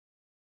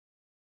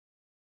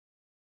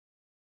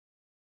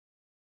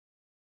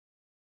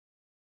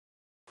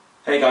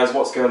Hey guys,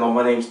 what's going on?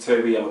 My name's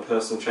Toby, I'm a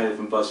personal trainer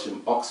from Buzz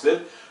Gym,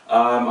 Oxford.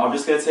 I'm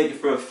just going to take you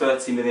through a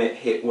 30-minute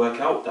HIIT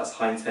workout, that's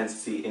high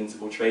intensity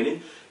interval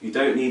training. You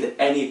don't need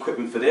any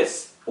equipment for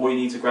this, all you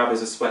need to grab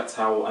is a sweat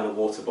towel and a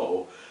water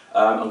bottle.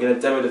 I'm going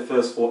to demo the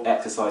first 4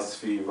 exercises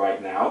for you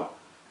right now,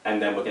 and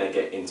then we're going to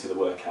get into the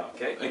workout,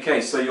 okay?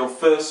 Okay, so your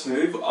first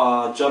move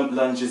are jump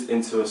lunges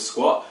into a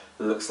squat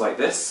that looks like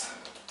this.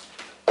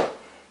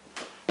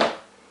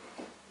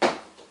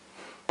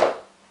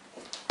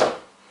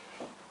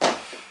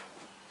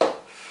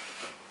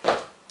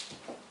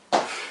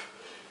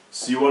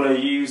 So you want to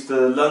use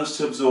the lunge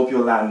to absorb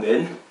your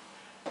landing,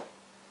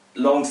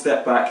 long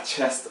step back,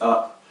 chest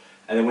up,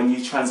 and then when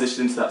you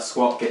transition into that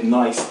squat, get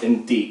nice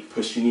and deep.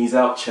 Push your knees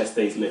out, chest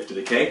stays lifted,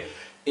 okay?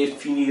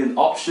 If you need an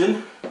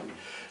option,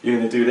 you're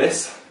going to do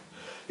this.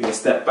 You're going to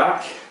step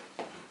back,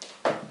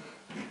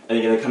 and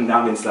you're going to come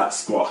down into that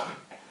squat.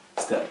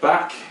 Step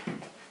back,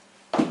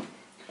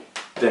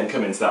 then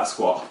come into that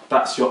squat.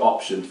 That's your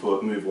option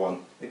for move 1.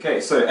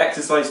 Okay, so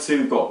exercise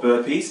 2, we've got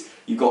burpees.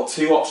 You've got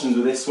 2 options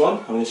with this one.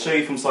 I'm going to show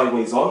you from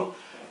sideways on.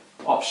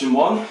 Option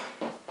 1,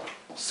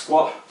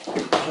 squat,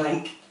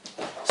 plank,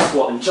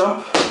 squat and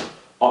jump.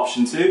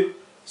 Option 2,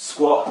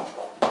 squat,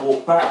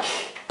 walk back,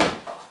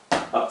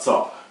 up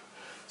top.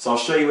 So I'll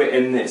show you it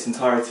in its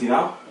entirety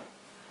now.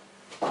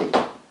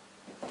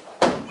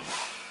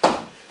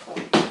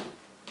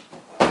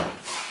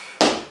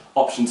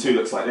 Option 2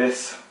 looks like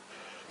this.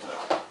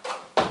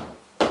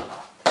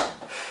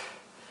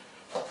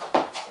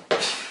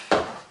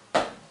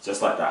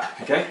 Just like that,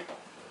 okay?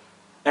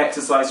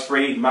 Exercise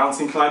 3,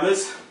 mountain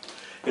climbers.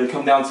 You're going to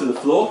come down to the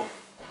floor.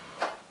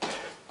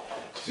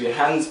 So your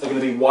hands are going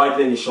to be wider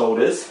than your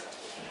shoulders.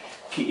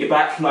 Keep your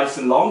back nice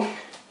and long,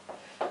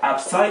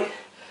 abs tight,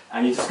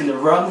 and you're just going to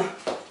run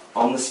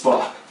on the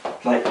spot,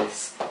 like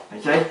this,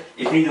 okay?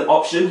 If you need an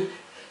option,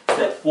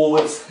 step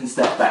forwards and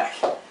step back.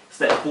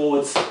 Step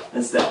forwards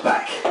and step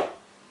back.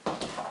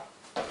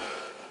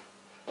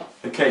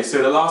 Okay,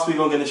 so the last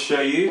move I'm going to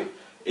show you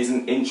is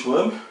an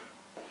inchworm.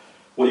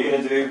 What you're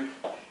going to do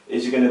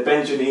is you're going to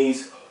bend your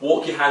knees,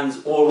 walk your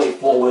hands all the way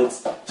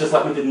forwards, just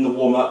like we did in the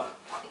warm-up.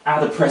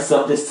 Add a press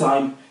up this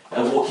time,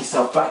 and walk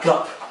yourself back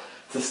up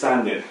to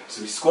standing.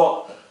 So we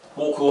squat,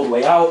 walk all the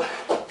way out,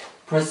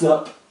 press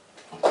up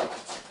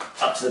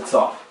to the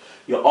top.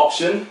 Your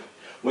option,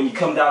 when you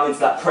come down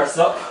into that press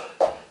up,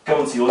 go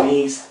onto your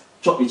knees,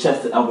 drop your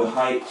chest at elbow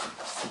height,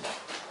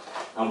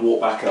 and walk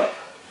back up.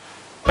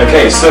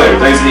 Okay, so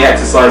those are the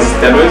exercises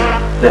demoed.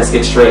 Let's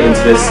get straight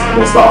into this.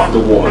 We'll start off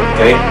with the warm-up,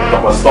 okay?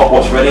 Got my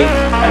stopwatch ready,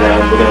 and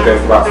then we're going to go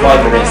for about 5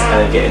 minutes and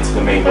then get into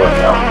the main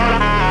workout.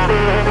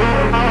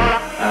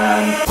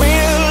 And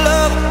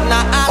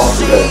off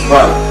we go.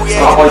 Right,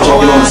 start by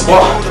jogging on the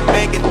spot.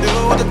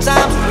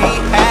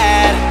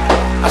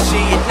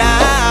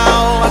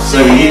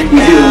 So we do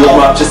the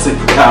warm-up just to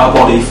prepare our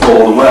body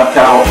for the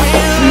workout,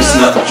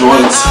 loosen up the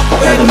joints,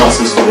 prepare the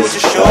muscles for this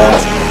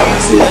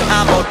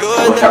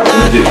workout we're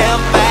going to do.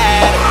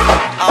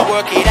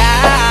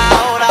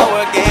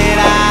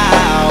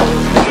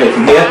 Okay,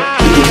 from here,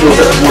 keep your heels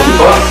up towards your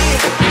butt.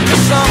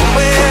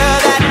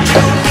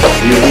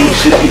 Your knees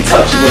should be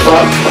touching the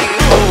butt.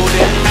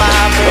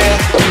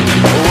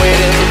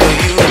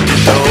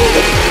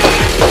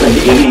 Then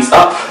get your knees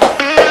up.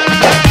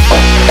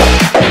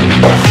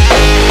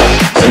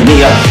 So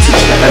knee up to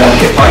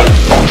hip height.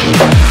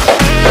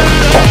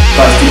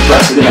 Nice deep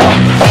breaths with it out.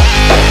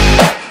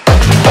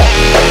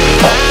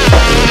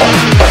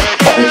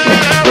 Okay,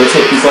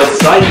 rotate from side to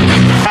side.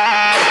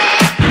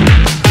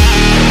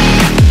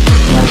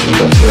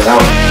 It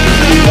out.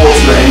 If you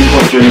pause at any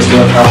point during this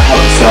workout,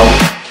 help yourself.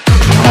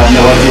 I have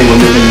no idea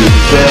when you're going to be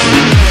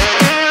thirsty,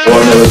 or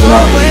I know when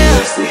I'm going to be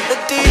thirsty.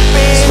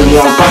 Swing the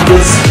arms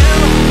backwards.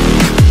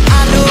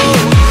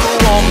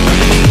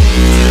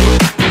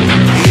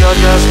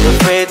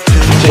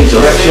 Change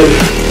direction.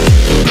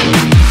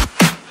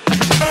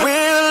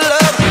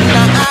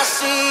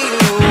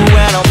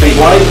 Feet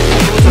wide.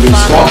 We're doing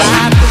squats.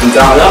 And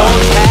down up.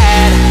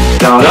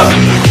 Down up.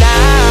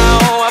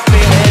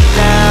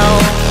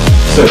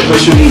 So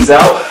push your knees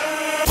out,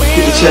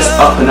 keep your chest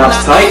up and abs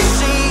tight.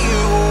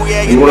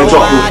 You want to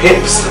drop your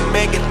hips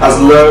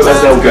as low as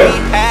they'll go.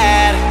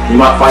 You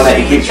might find that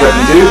each rep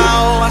you do,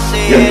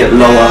 you're going to get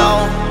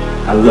lower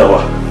and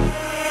lower.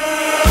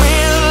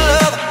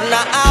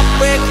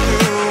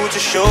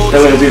 Then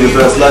we're going to do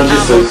reverse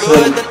lunges, so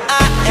turn to the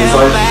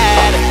side,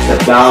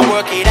 step down,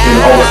 then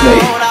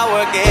alternate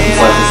from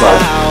side to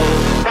side.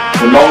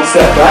 So long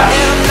step back,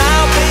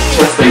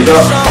 chest stays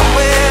up,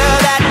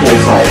 pull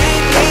tight.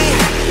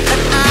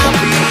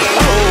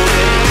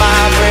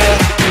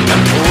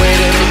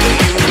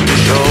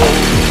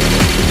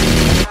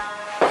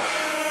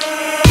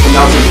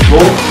 Now to the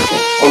floor,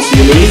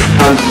 onto your knees,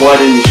 hands wide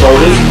in your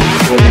shoulders,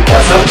 when you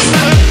press ups.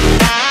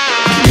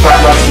 Keep your back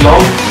nice and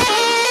long,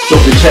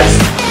 drop your chest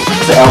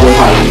to elbow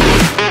height.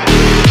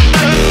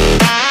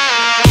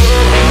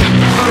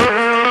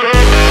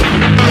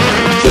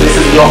 So this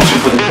is the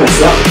option for the press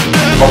up,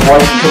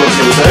 otherwise you can come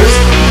onto your toes,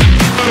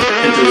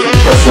 into a full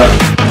press up,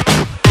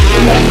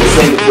 and then the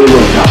same for the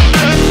workout.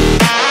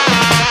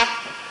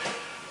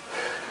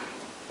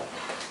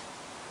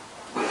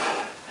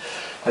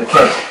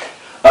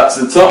 back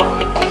to the top.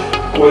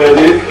 What we're going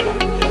to do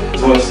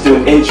is we're going to do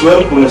an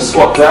inchworm. We're going to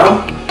squat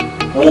down,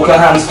 walk our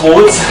hands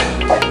forwards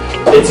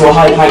into a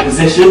high plank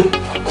position,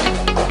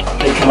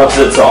 and come up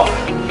to the top.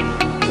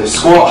 So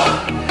squat,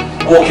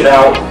 walk it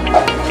out,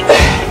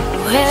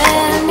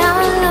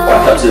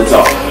 back up to the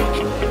top.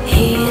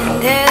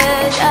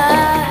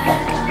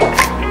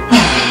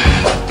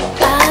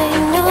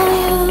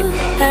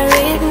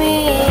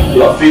 We've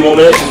got a few more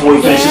minutes before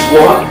we finish this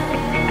warm-up.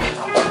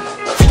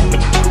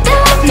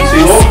 Do 2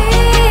 more.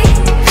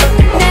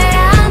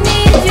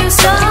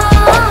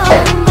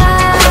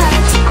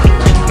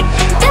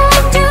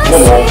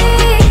 One more.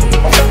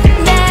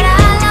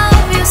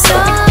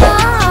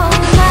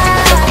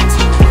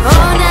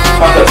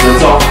 Back up to the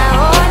top.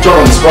 Jog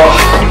on the spot.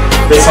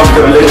 This time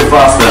go a little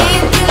faster.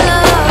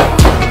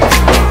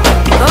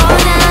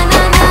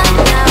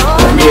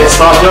 Yeah,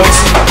 star jumps.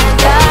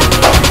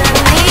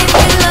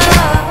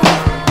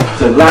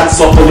 So land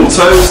soft on your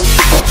toes.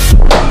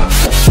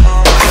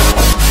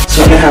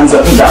 Swing your hands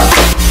up and down.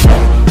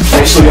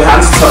 Make sure your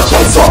hands touch at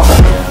the top.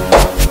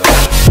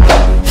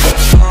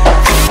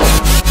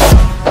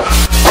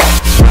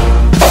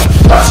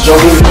 That's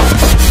jogging.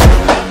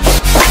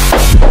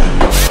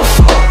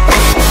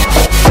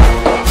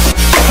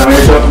 I'm going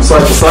to jump from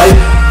side to side,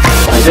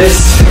 like this.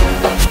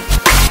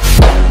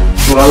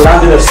 You want to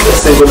land in a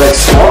single leg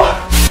squat.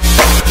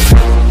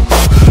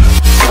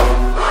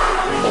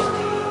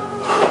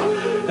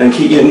 And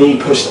keep your knee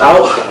pushed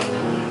out.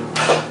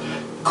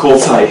 Core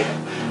tight.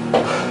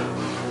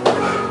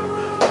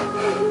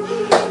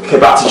 Okay,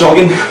 back to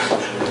jogging.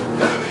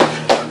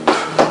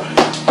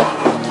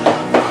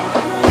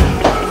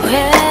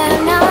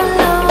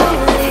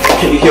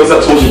 Keep your heels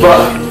up towards your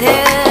butt.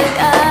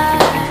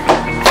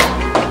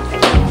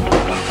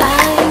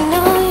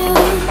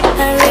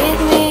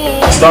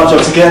 Star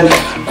jumps again.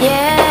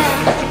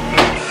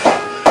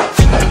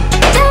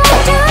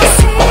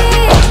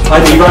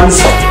 High knee runs.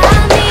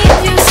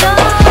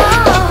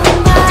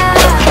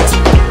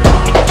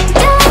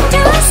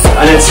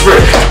 And then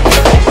sprint.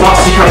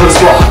 Fast as you can on the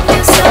squat.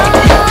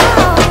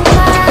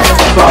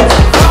 5,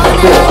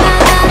 4,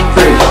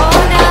 3,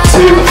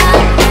 2,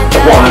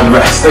 1 and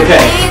rest.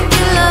 Okay.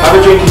 Have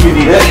a drink if you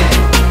need it.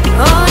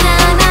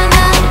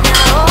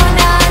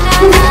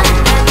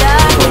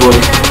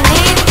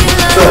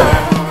 So,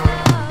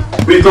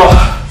 we've got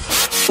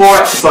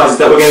 4 exercises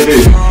that we're going to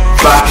do.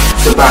 Back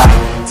to back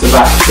to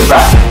back to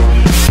back.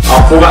 Our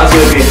format is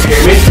going to be a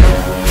pyramid.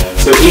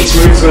 So each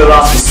move is going to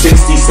last for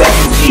 60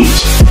 seconds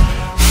each.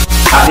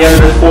 At the end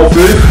of the 4th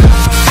move,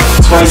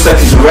 20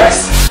 seconds of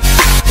rest.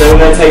 Then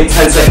we're going to take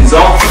 10 seconds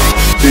off,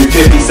 do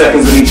 50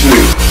 seconds of each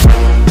move.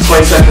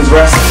 20 seconds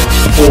rest,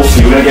 40.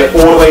 We're going to get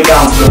all the way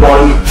down to the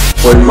bottom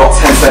where we've got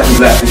 10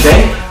 seconds left,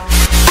 okay?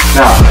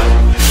 Now,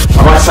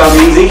 I might sound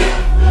easy,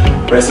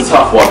 but it's a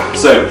tough one.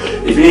 So,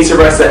 if you need to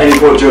rest at any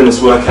point during this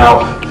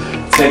workout,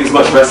 take as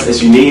much rest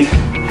as you need,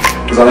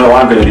 because I know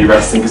I'm going to be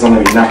resting because I'm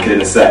going to be knackered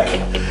in a sec.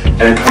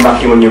 And then come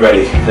back in when you're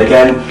ready. And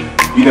again,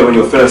 you know when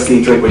you're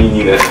thirsty, drink when you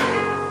need it.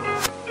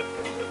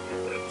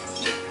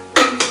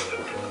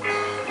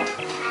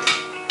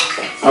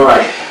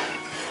 Alright,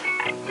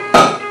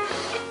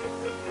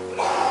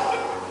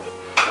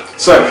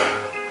 so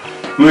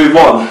move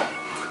 1,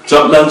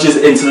 jump lunges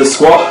into the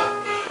squat,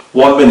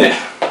 1 minute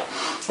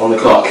on the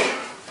clock.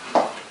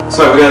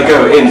 So we're going to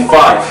go in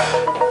 5,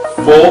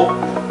 4,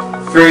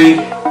 3,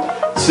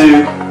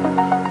 2,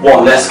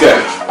 1, let's go.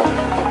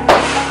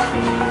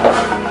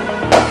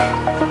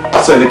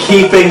 So the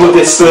key thing with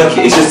this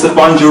circuit is just to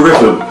find your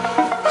rhythm.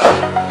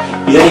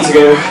 You don't need to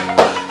go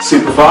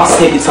super fast,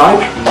 take your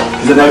time.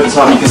 Because then over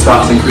time you can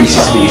start to increase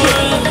your speed.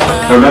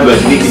 And remember,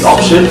 if you need the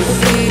option,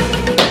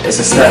 it's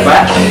a step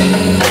back,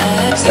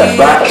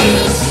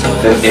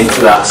 then into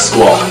that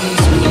squat.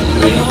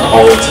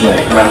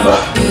 Alternate, remember.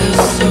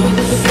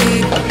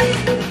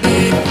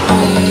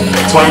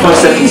 25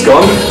 seconds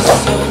gone.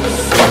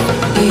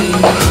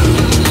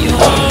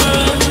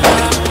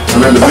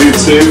 Remember, move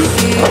to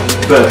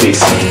burpees.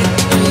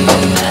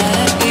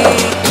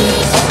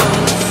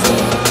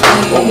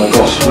 Oh my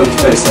gosh, really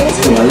close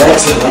to my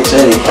legs look like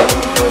jelly.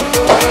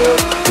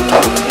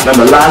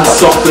 Remember, land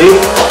softly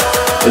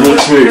in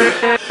each move.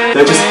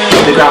 Don't just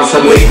hit the ground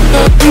suddenly.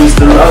 Use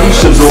the lunge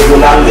to absorb your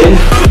landing.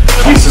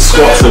 Use the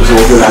squat to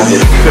absorb your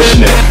landing.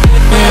 Cushion it.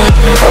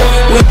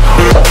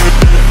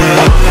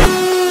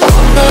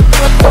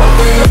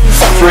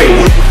 3,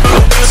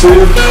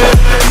 2,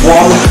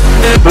 1.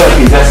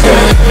 Burpees, let's go.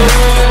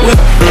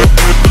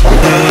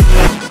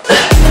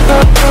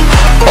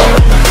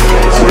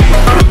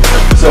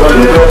 So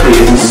the burpee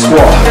is a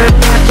squat.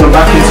 Come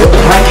back into a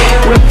plank.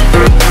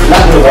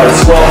 Land in the wide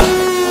squat.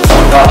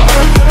 Up.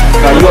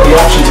 Now you've got the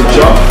option to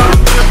jump,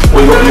 or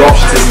you've got the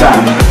option to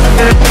stand.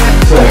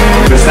 So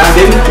if you're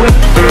standing,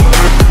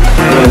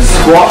 you're going to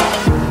squat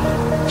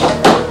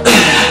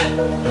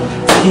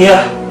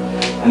here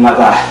and like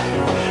that.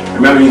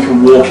 Remember, you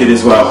can walk it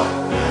as well.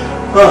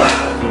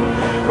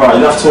 Right,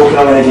 enough talking,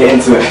 I'm going to get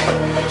into it.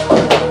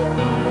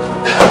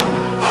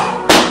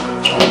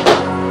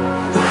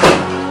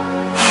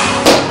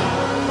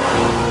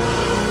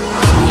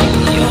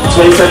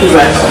 seconds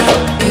left.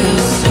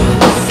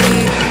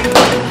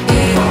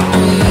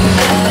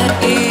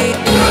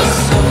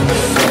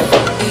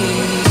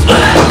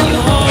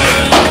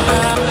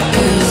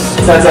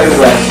 10 seconds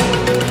left.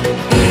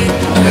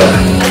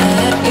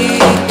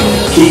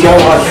 Keep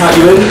going, I'll count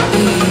you in.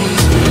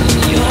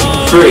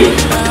 3,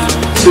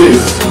 2,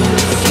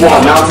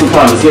 1. Mountain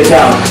climbers, get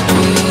down.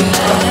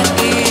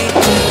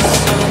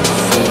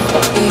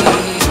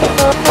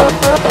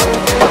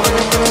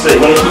 So you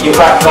want to keep your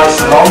back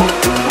nice and long.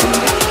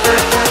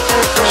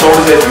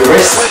 Shoulders over your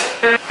wrist.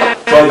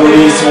 Drive your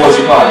knees towards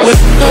your thighs.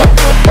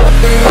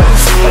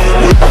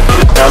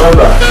 Now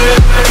remember,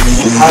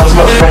 have as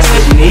much rest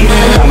as you need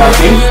and come back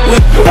in.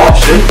 Your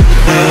option,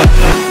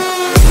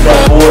 step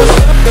forward,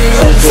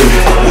 step two.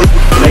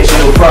 Make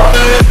sure your butt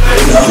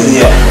isn't up in the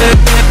air.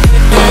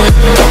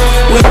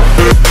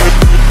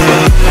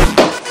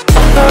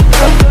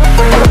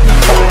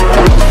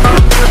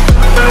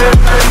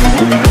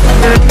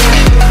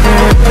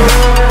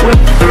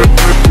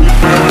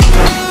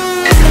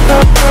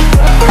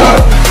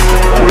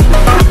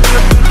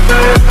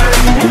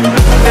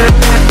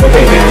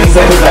 Okay, 15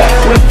 seconds left.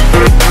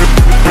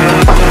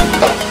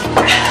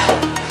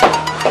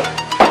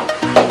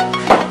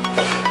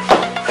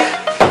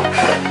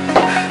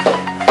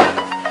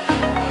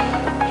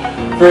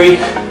 3,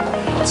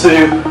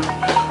 2,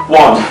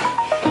 1.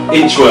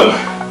 Inchworm.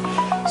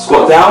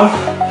 Squat down,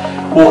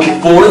 walk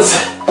it forwards,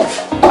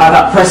 and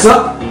that press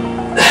up.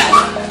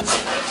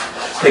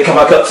 Then come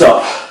back up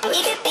top.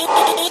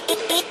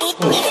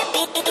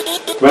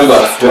 Remember,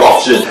 your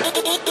option to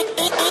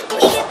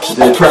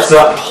do the press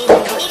up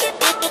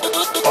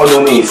on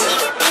your knees.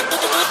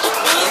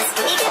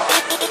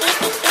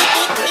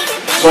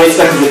 20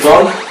 seconds are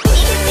gone.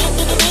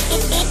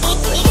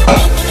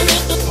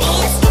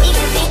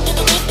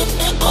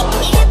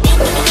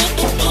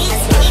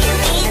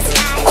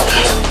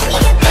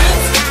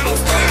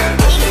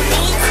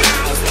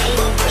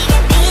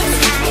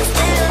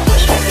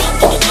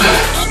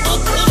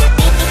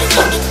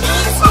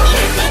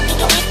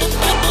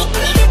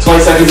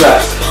 Seconds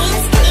left.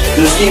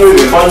 Just keep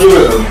moving, find your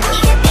rhythm.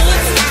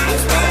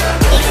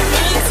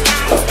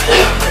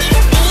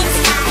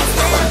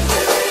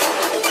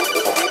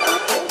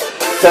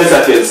 10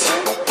 seconds.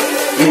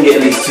 You can get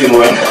at least 2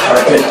 more in, I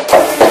reckon.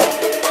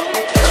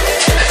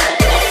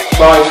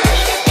 5,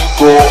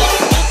 4,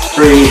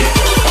 3,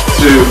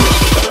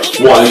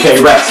 2, 1. Okay,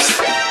 rest.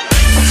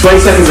 20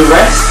 seconds of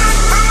rest.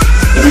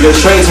 And we go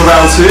straight into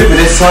round 2, but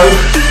this time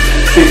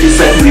 50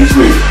 seconds each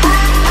move.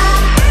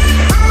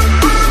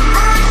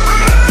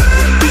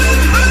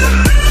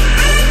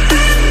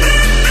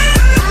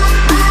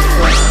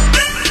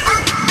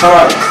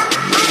 Alright.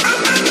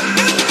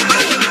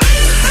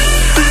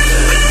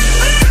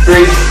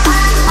 3, 2,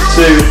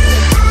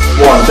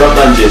 1. Jump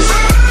lunges.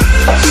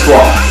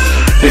 Squat.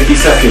 50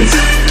 seconds.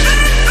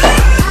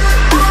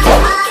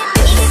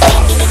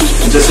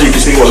 And just so you can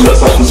see what it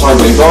looks like from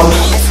sideways on.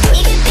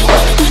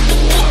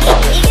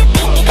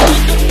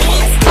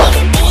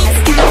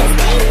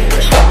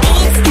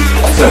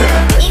 So,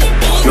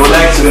 your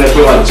legs are going to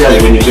feel like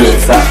jelly when you do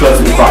it, so that's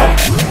perfectly fine.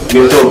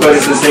 You're going to feel a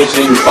burning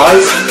sensation in your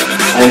thighs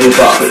and your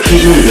butt, but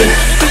keep moving.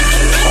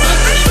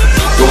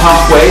 You're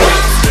halfway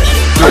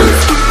through.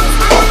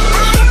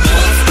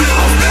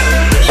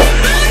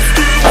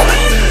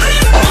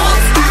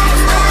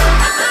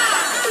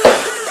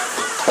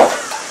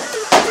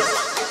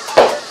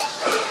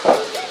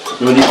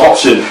 Your only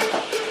option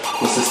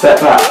is to step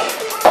back.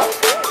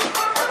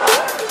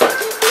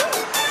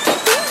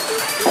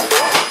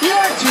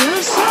 You're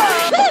too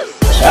slow.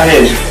 And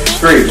in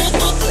 3,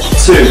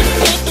 2,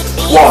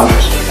 1.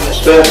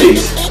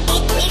 Burpees.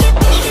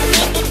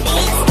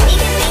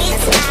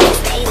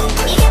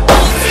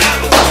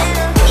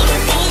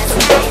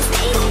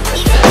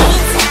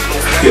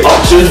 Your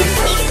option,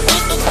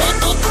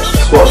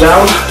 squat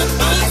down,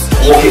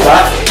 walk it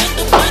back,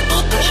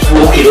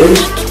 walk it in,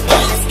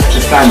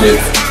 and stand in.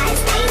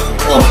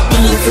 Oh, I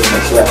need to take my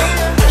sweat.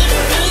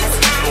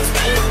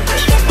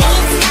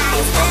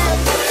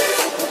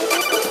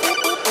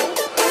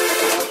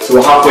 So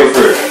we're halfway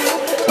through.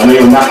 I know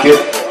you're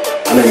knackered,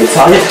 I know you're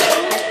tired.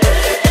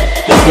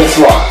 Just guess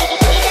what?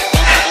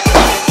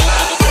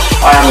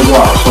 I am as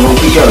well, so we'll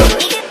keep going.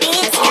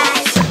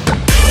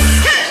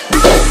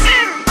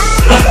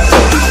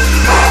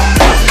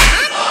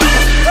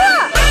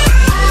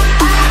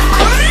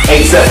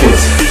 8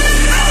 seconds.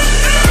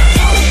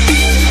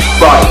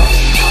 5,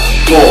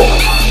 4,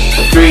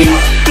 3,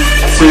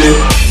 2,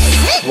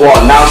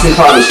 1. Mountain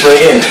climber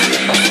straight in.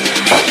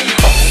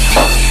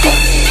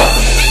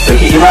 So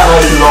keep your mat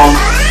nice and long,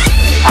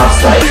 abs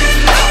tight.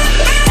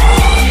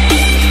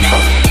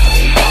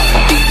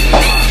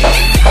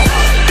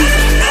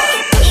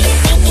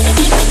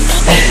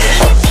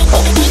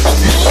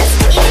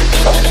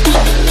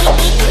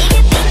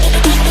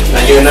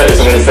 Now you'll notice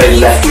I'm going to say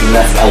less and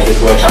less as this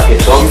workout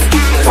gets on.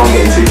 I'm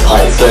getting too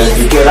tight, so if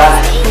you hear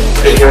that,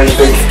 don't hear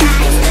anything,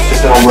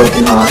 just know I'm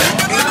working hard.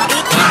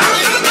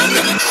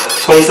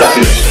 20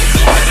 seconds.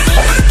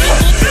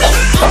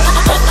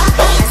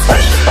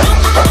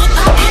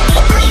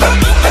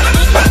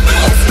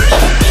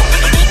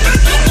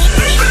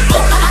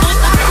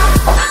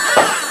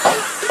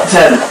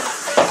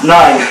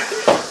 9,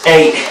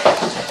 8,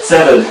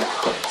 7,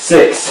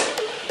 6,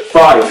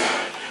 5,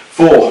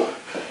 4,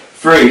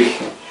 3,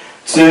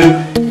 2,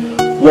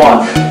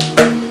 1.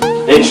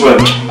 Inchworm.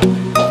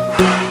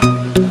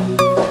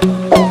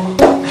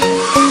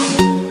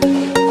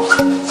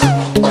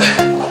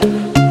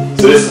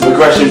 So this is the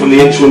progression from the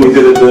inchworm we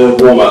did at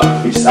the warm-up.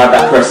 We just add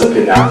that press up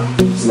in now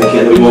to make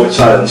it a little bit more of a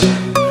challenge.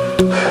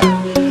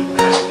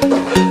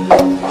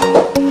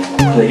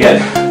 And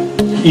again,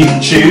 you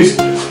can choose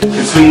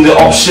between the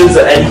options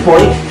at any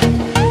point.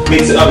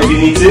 Mix it up if you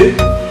need to,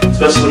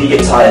 especially when you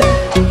get tired.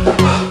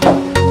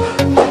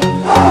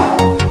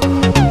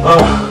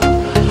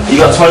 You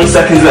got 20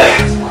 seconds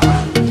left.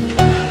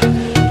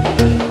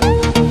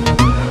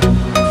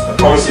 I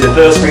promise you the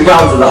first 3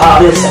 rounds are the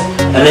hardest,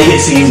 and then it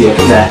gets easier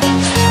from there.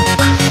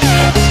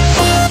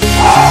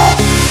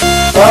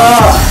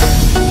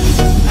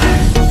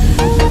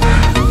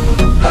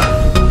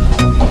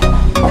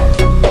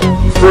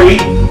 3,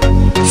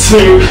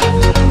 2,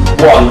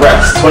 1,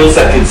 rest, 20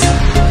 seconds.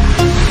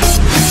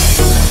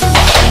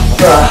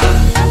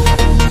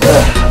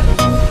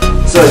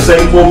 So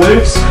same 4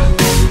 moves,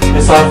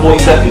 this time 40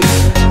 seconds.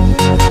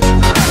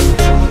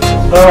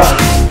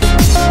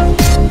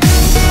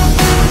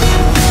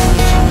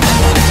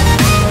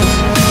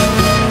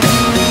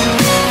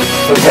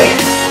 Okay,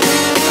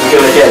 we go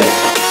again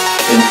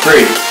in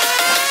 3,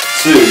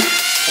 2,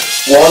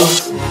 1,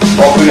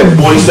 off we go,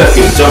 40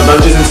 seconds, jump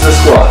lunges into the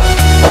squat.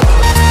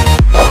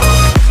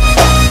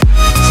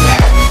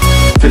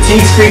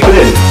 Fatigue's creeping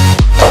in.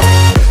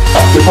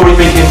 You're probably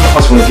thinking, I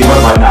just want to give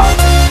up right now.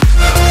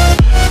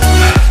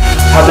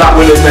 Have that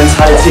winner's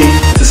mentality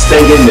to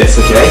stay in this,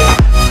 okay?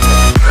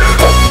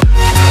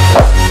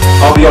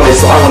 I'll be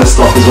honest, I want to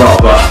stop as well,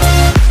 but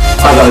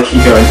I gotta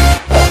keep going.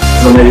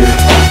 Because I know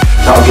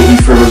that'll get you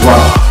through as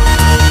well.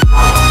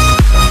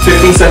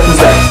 15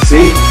 seconds left,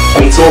 see?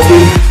 Me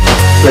talking,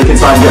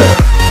 making time go.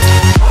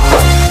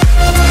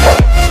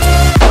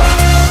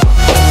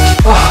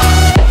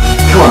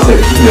 Come on,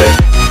 Tobi, you can do it.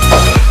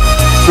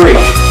 3,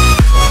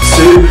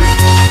 2,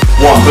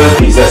 1,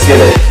 burpees, let's get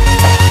it.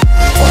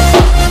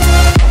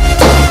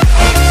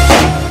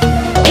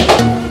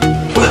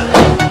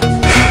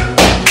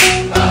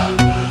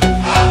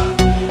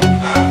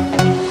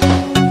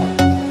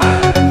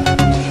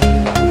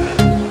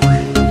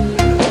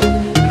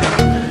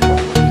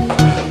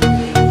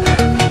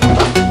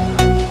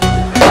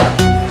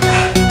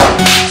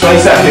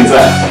 Seconds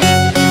left.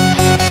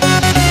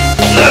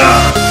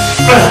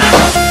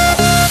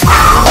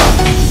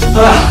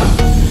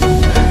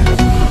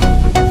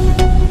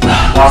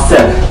 Last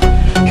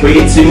 10. Can we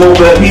get 2 more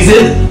burpees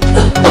in?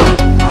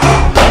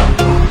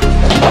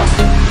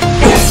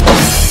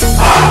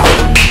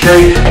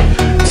 3,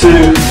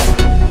 2,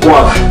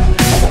 1.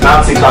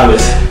 Mountain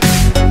climbers.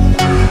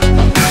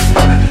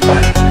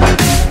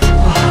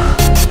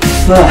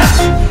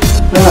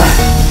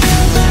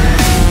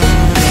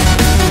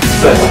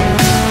 So,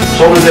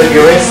 shoulders over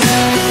your wrist,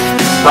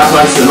 back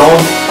nice and long,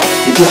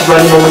 you're just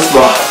running on the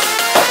spot.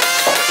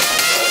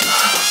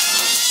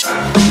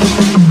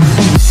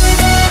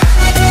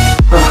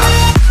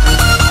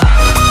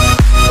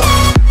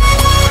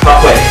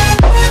 Halfway.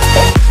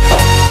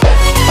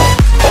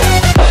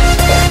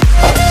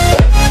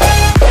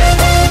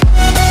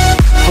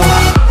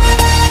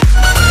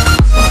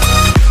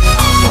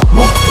 Come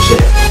on, push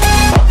it.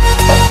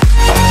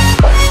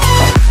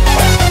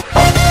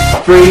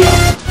 3,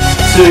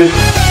 2,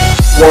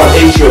 1,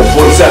 inchworm,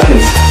 40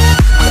 seconds.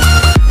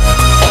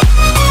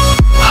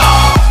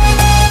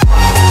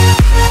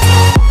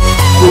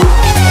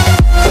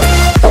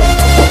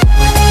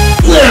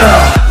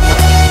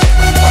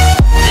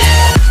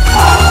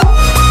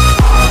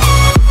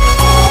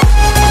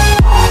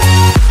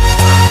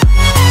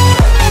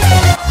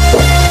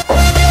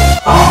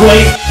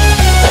 Halfway.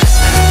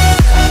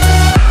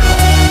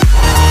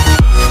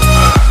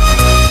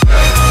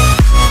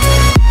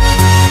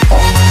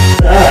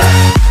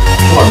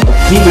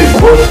 Keep moving,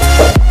 boy.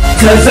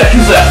 10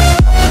 seconds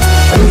left.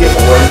 I can get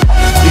one more in.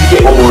 You can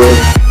get one more in.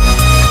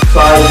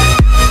 5,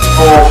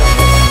 4,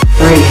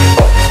 3,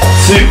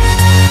 2,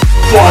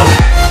 1.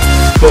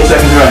 20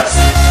 seconds rest.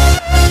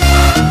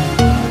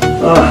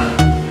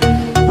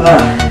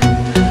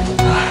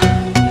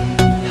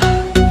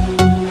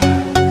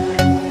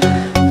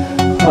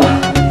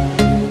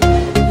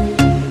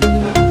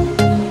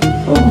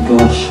 Oh my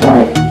gosh.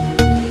 Alright.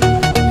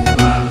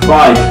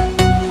 5,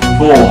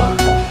 4,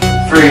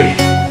 3,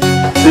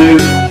 2,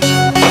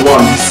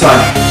 1, this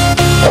time.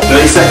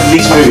 30 seconds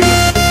each move.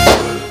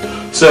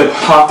 So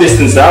half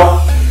distance now.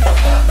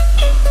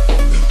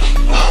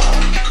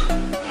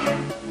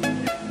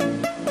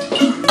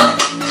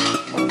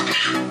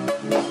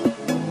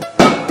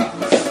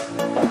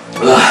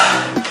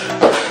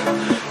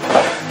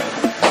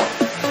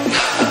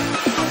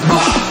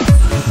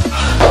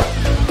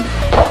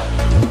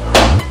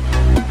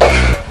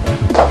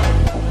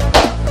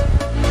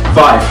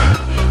 Five,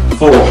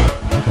 4,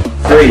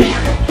 3,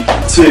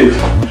 2,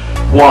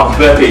 1.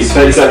 Burpees,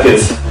 30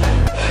 seconds.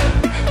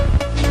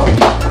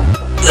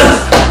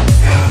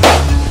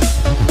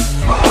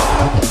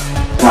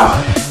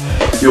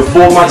 Your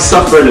form might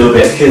suffer a little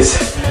bit because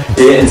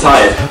you're getting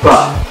tired,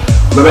 but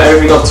remember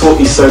everything I've taught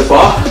you so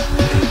far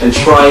and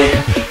try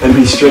and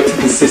be strict and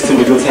consistent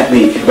with your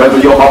technique. Remember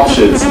your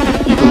options.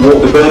 You can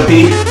walk the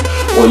burpee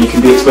or you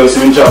can be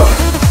explosive and jump.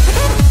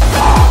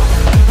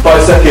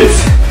 5 seconds.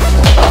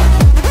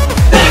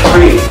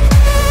 3,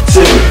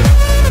 2,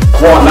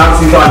 1.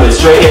 Mountain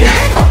climbers, straight in.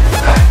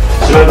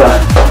 So remember,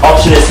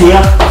 option is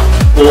here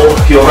or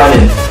you're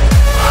running.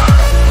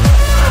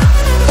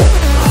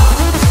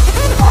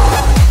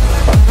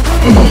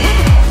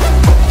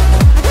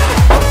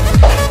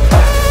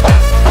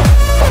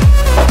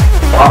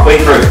 Halfway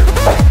through.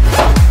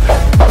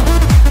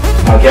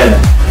 Again,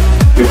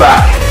 your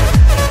back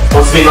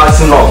wants to be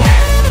nice and long.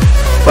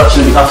 Butt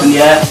shouldn't be up in the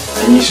air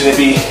and you shouldn't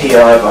be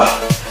here either.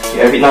 Get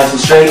everything nice and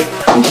straight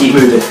and keep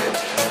moving.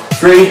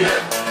 3,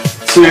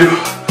 2,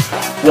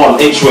 1.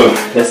 Inchworm.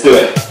 Let's do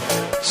it.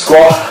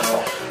 Squat.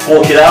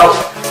 Walk it out.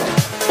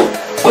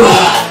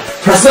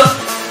 Press up.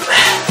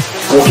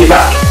 Walk it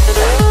back.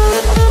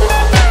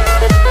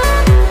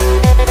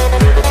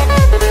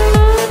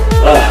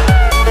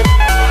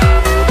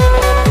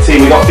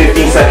 Team, we got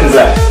 15 seconds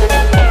left.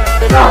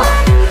 Now,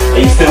 are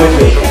you still with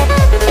me?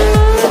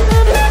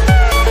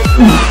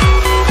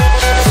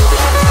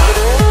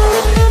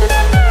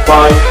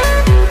 5,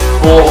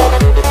 4,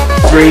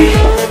 3,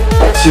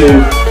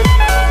 2,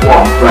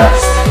 1.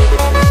 Rest.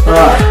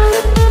 Alright.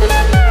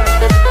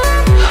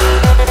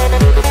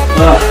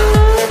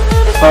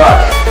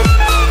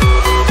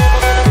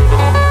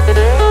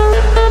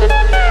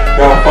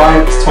 Now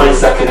 5 to 20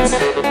 seconds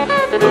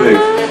per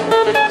move.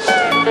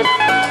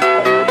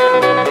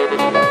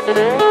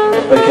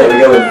 Okay, we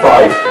go in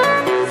 5,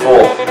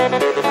 4,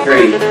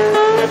 3, 2,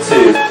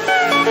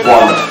 1.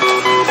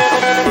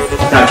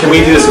 Now can we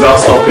do this without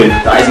stopping?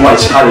 That is my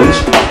challenge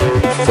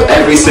for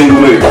every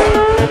single move.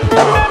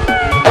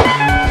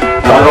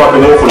 Now I know I've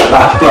been awful at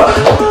that, but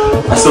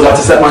I still have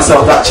to set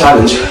myself that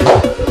challenge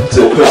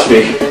to push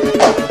me.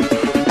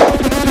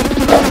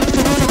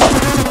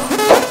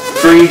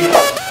 3,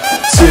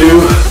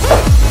 2,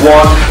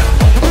 1,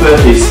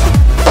 burpees.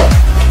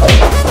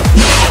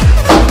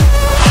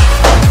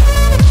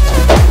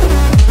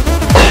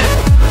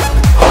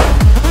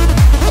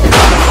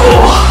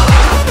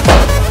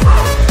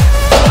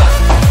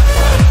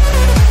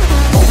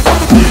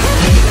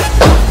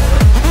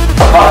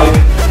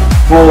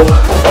 Four,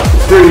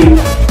 3,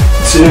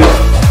 2,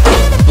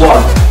 1.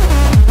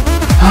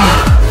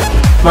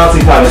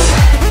 Mountain climbers.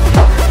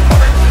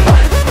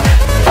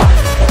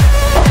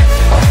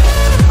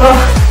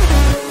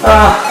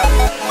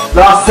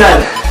 Last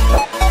 10.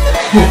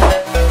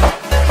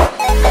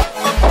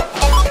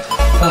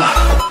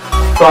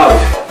 5,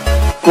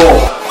 4,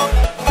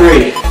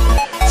 3,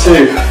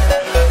 2,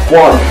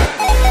 1.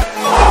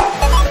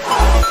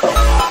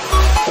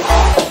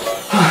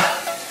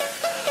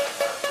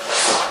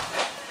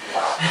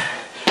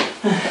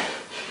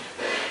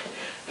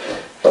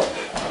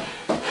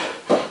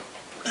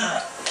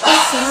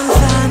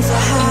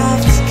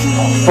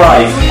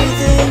 Five,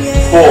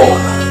 4,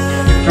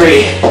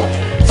 3,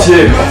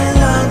 2,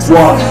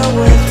 1.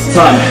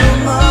 Time.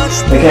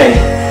 Okay,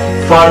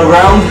 final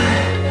round.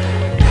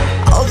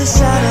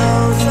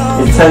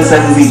 In 10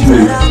 seconds each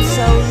move.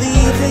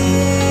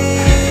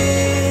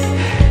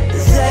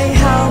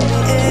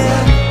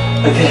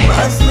 Okay.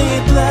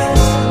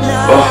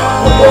 Oh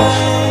my gosh.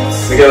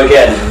 We go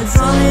again.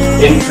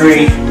 In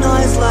 3,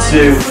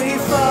 2,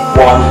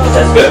 1.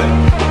 Let's go.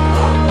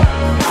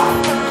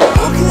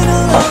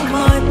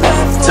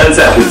 10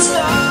 seconds.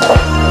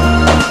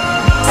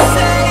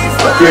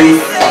 3,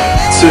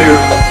 2,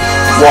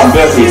 1.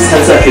 Burpees.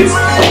 10 seconds.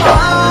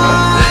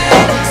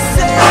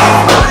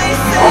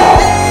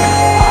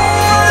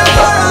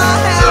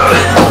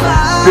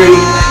 3,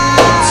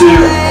 2,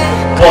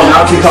 1.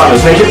 Now 2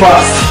 climbers. Make it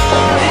fast.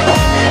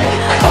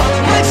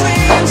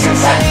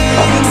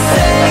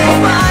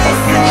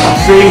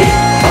 3,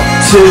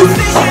 2,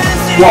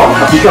 1.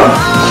 Have you gone?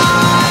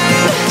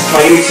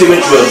 Try give me 2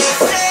 inchworms.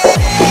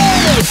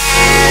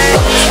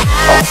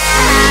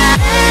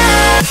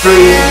 3,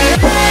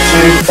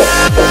 2,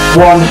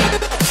 1.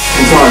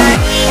 And time.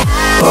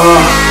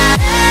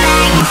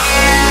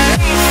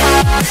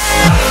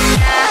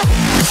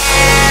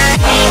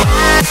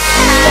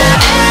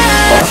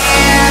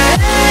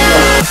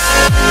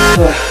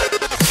 Okay.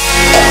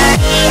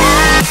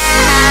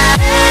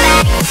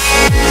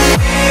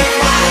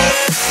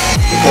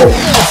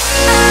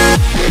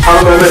 Have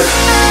a moment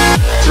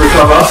to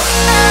recover.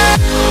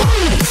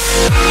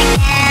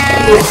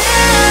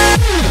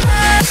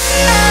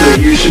 So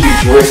you should be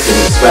dripping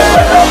in sweat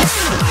right now.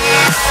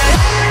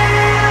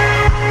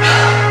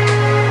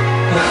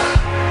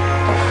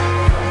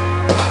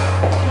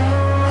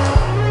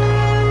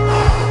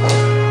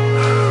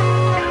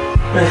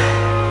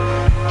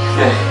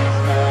 Okay,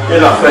 in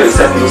about 30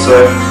 seconds or so,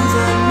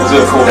 I'm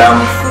going to cool down,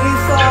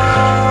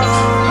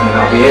 and then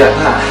I'll be at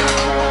that.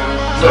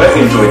 So I hope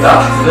you enjoyed that. I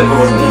hope it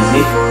wasn't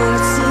easy.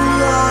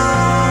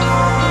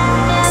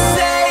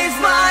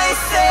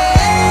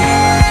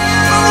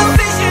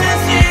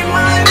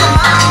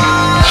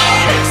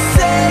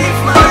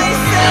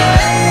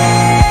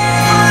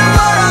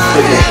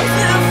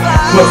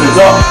 the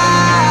top.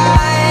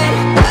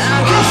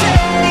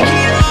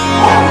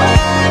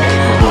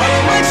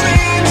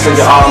 Send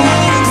your arm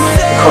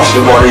across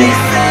your body,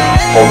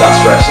 hold that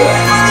stretch there.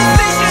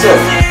 So,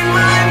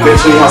 make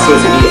sure you have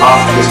something to eat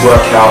after this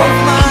workout,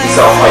 keep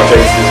yourself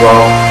hydrated as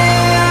well.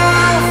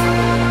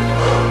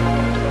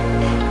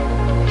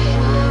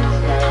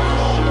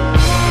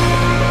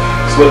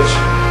 Switch.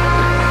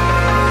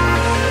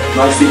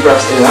 Nice deep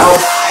breaths in and out.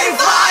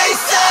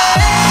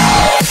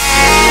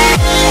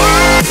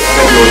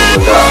 Take your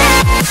with that.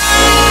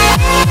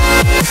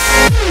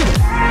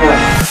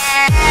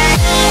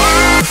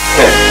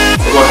 Okay,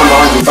 take one hand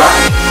behind your back,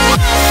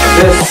 like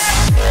this.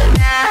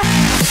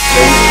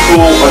 Then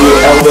pull on your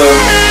elbow.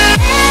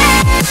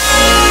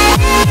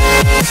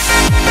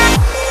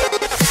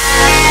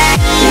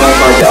 You want to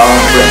try to get our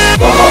breath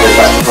back to how it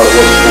was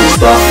before we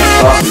start.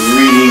 Start to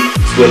really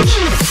switch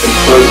and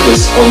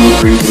focus on your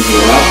breathing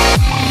here now.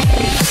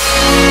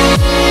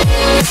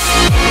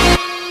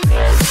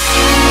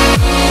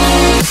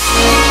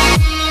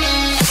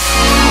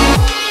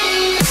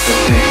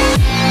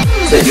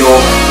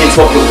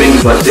 Interlock your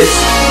fingers like this.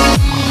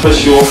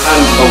 Push your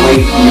hands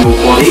away from your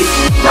body,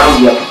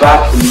 round the upper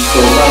back, and you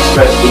feel that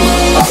stretch in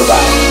the upper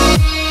back.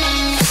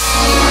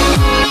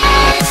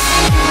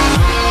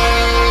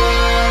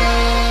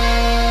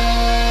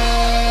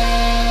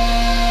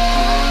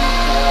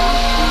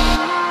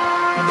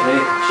 Okay,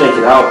 shake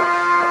it out.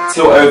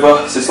 Tilt over,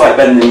 so slight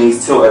bend in the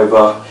knees, tilt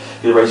over.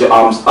 You raise your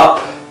arms up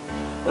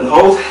and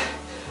hold.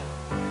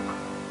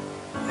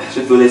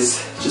 Just feel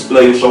this just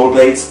below your shoulder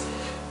blades.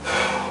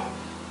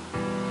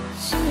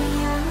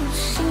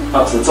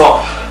 Up to the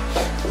top,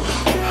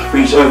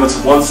 reach over to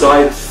one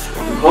side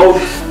and hold.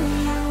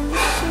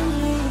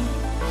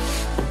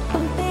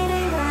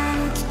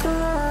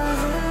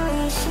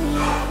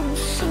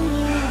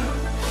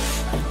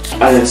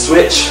 And then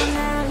switch.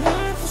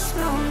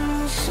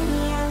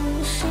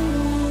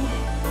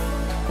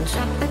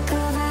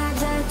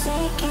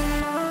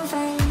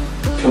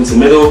 Come to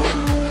middle,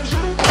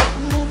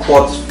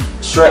 quad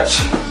stretch,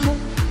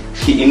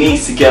 keep your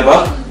knees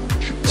together,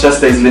 chest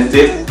stays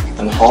lifted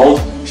and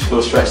hold.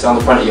 Feel stretch down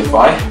the front of your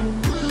thigh.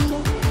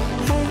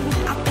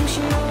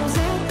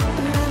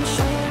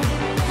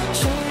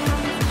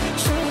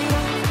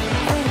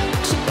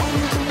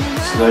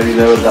 Slowly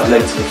lower that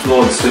leg to the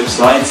floor and switch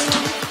sides.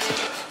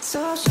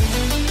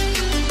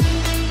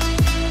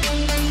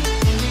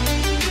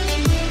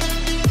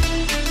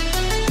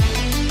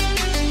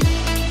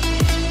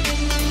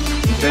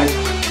 Okay.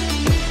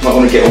 Might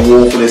want to get a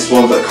wall for this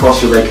one, but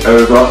cross your leg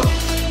over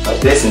like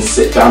this and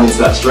sit down into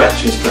that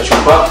stretch and stretch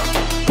your butt.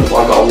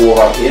 I've got a wall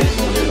right here,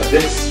 so I'm going to do it like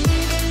this.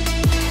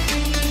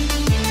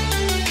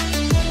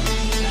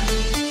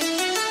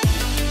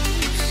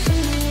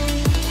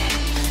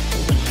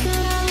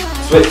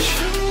 Switch.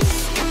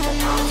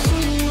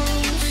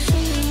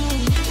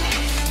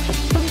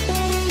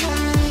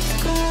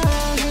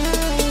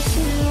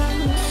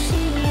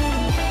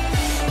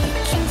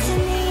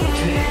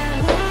 Okay.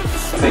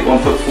 Take 1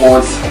 foot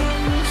forwards,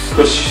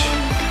 push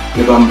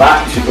your bum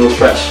back, you should feel a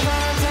stretch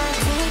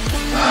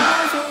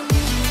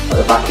at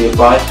the back of your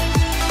thigh.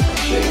 I'll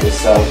show you this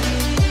side.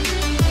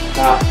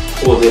 That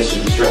or this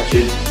should be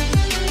stretching.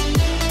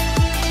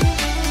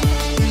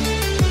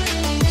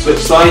 Switch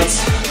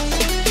sides.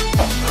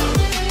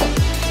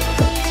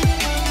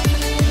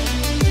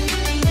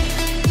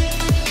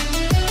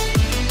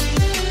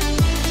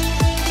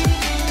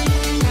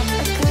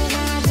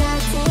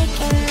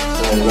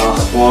 And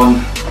last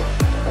one.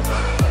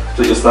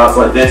 Split your stance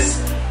like this.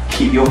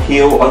 Keep your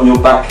heel on your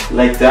back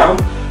leg down,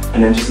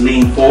 and then just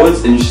lean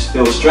forwards and you just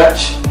feel a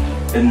stretch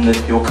in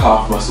your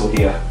calf muscle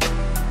here.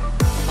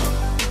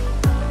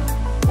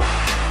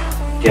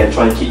 Again,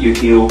 try and keep your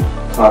heel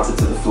planted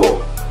to the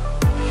floor.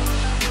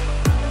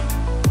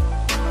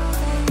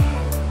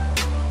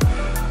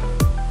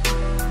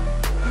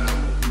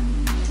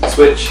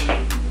 Switch.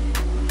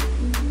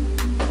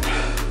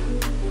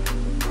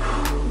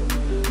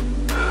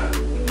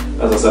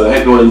 As I said, I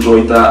hope you all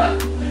enjoyed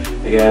that.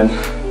 Again,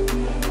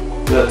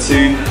 do that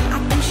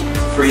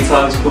 2-3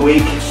 times per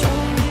week.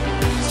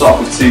 Start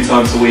with 2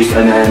 times a week,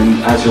 and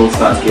then as you'll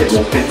start to get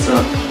more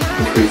fitter,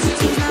 increase it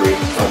to 3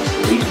 times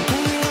per week.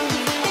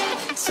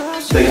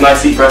 Take a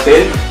nice deep breath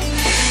in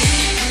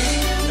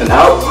and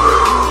out.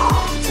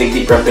 Take a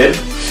deep breath in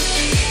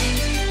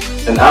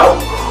and out.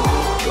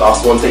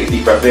 Last one, take a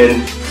deep breath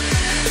in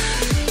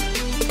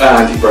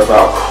and deep breath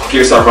out. Give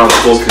yourself a round of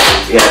applause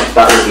because yeah,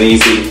 that wasn't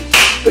easy,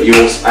 but you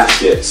all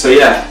smashed it. So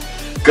yeah,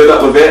 good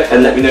luck with it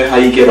and let me know how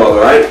you get on,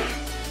 alright?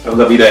 Have a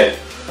lovely day.